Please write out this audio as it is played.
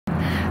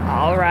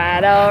All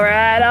right.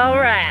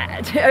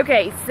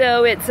 Okay,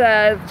 so it's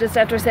just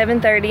after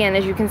 7:30, and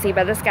as you can see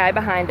by the sky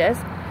behind us,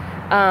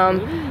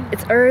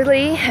 it's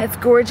early, it's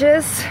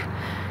gorgeous.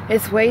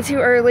 It's way too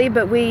early,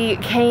 but we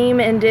came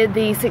and did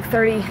the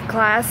 6:30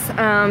 class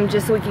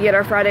just so we could get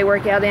our Friday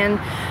workout in,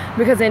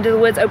 because Into the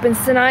Woods opens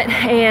tonight,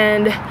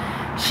 and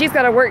she's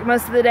got to work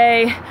most of the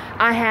day.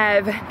 I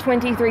have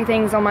 23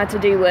 things on my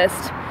to-do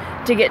list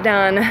to get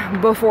done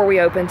before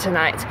we open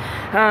tonight.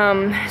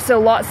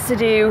 So lots to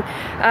do.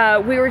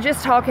 We were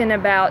just talking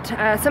about,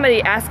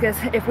 somebody asked us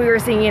if we were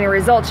seeing any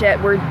results yet.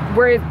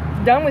 We're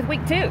done with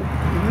week 2.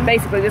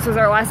 Basically, this was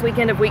our last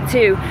weekend of week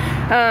 2.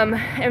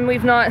 And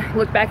we've not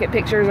looked back at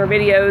pictures or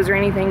videos or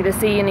anything to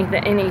see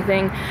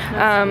anything.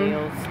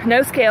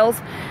 No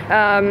scales.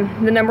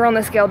 The number on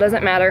the scale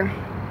doesn't matter.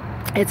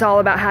 It's all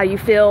about how you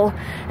feel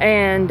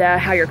and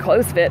how your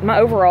clothes fit. My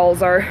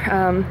overalls are,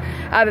 I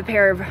have a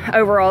pair of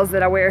overalls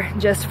that I wear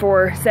just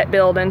for set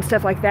build and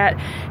stuff like that.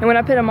 And when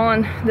I put them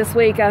on this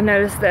week, I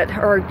noticed that,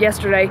 or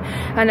yesterday,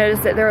 I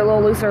noticed that they're a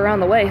little looser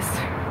around the waist,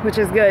 which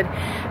is good.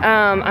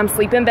 I'm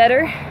sleeping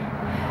better.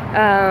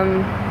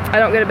 I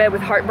don't go to bed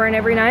with heartburn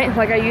every night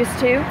like I used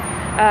to.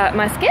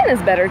 My skin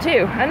is better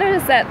too. I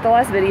noticed that the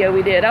last video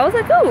we did. I was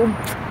like, oh,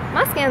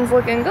 my skin's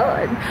looking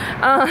good.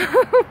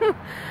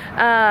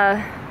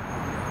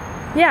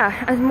 Yeah,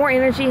 more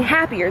energy,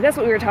 happier. That's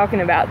what we were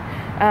talking about.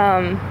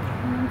 I'm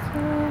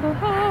so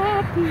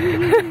happy.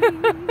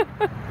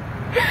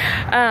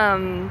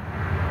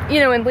 You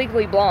know, in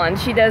Legally Blonde,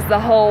 she does the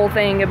whole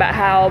thing about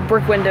how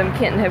Brooke Wyndham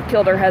Kenton have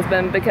killed her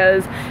husband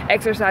because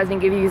exercising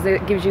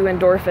gives you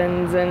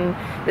endorphins, and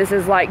this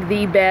is like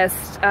the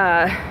best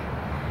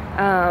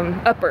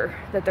upper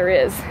that there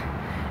is.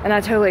 And I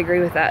totally agree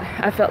with that.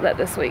 I felt that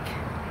this week.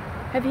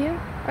 Have you?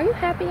 Are you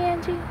happy,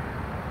 Angie?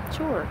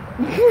 Sure.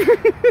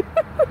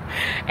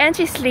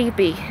 Angie's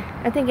sleepy.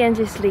 I think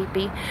Angie's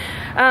sleepy.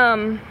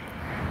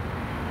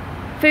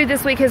 Food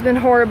this week has been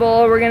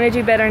horrible. We're gonna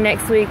do better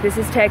next week. This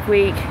is tech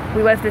week.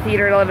 We left the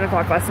theater at 11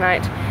 o'clock last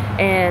night,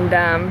 and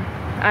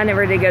I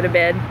never did go to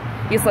bed.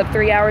 You slept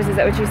 3 hours, is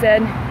that what you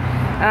said?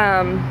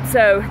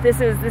 So this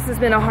has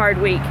been a hard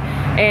week,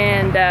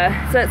 and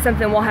so it's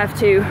something we'll have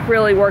to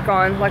really work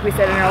on, like we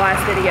said in our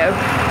last video,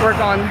 work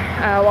on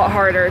a lot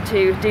harder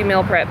to do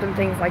meal prep and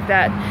things like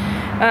that.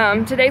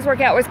 Today's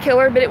workout was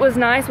killer, but it was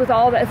nice with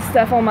all that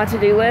stuff on my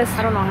to-do list.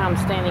 I don't know how I'm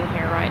standing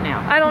here right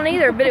now. I don't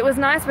either, but it was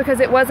nice because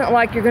it wasn't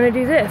like you're gonna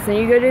do this and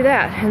you go do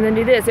that and then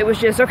do this. It was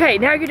just, okay,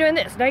 now you're doing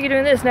this, now you're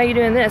doing this, now you're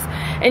doing this.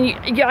 And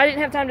I didn't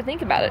have time to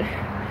think about it.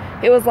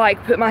 It was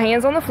like, put my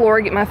hands on the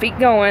floor, get my feet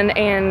going,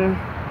 and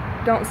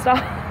don't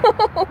stop.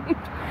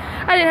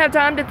 I didn't have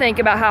time to think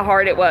about how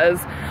hard it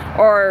was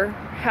or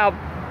how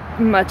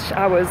much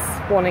I was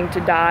wanting to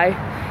die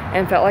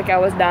and felt like I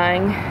was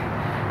dying.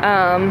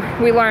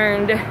 We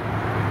learned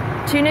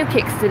 2 new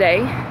kicks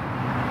today,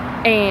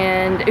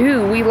 and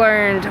we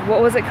learned,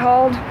 what was it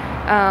called?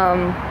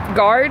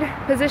 Guard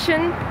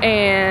position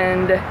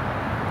and,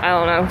 I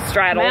don't know,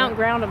 straddle. Mount,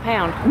 ground, and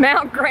pound.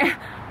 Mount, ground,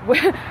 what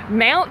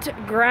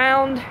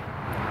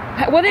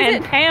is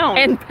it? Pound.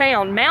 And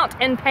pound. Mount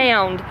and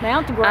pound.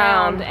 Mount,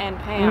 ground, and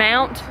pound.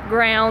 Mount,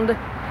 ground,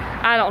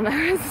 I don't know,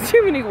 it's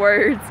too many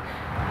words.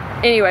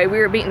 Anyway, we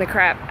were beating the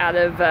crap out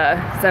of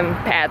some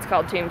pads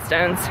called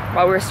tombstones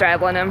while we were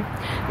straddling them.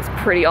 It's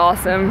pretty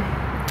awesome.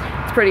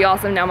 It's pretty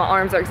awesome. Now my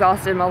arms are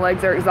exhausted, my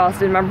legs are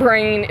exhausted, my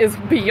brain is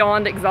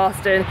beyond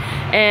exhausted,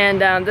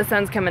 and the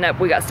sun's coming up.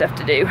 We got stuff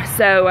to do.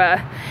 So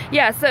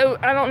yeah, so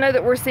I don't know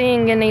that we're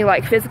seeing any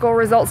like physical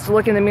results to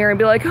look in the mirror and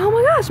be like, oh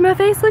my gosh, my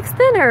face looks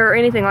thinner or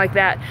anything like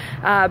that.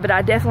 But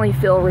I definitely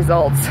feel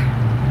results.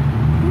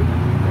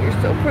 You're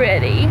so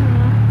pretty.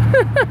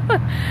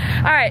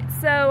 Alright,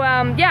 so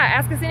yeah,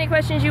 ask us any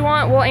questions you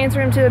want. We'll answer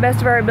them to the best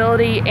of our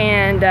ability,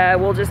 and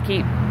we'll just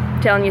keep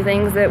telling you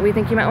things that we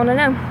think you might want to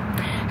know.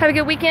 Have a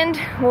good weekend.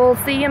 We'll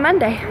see you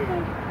Monday.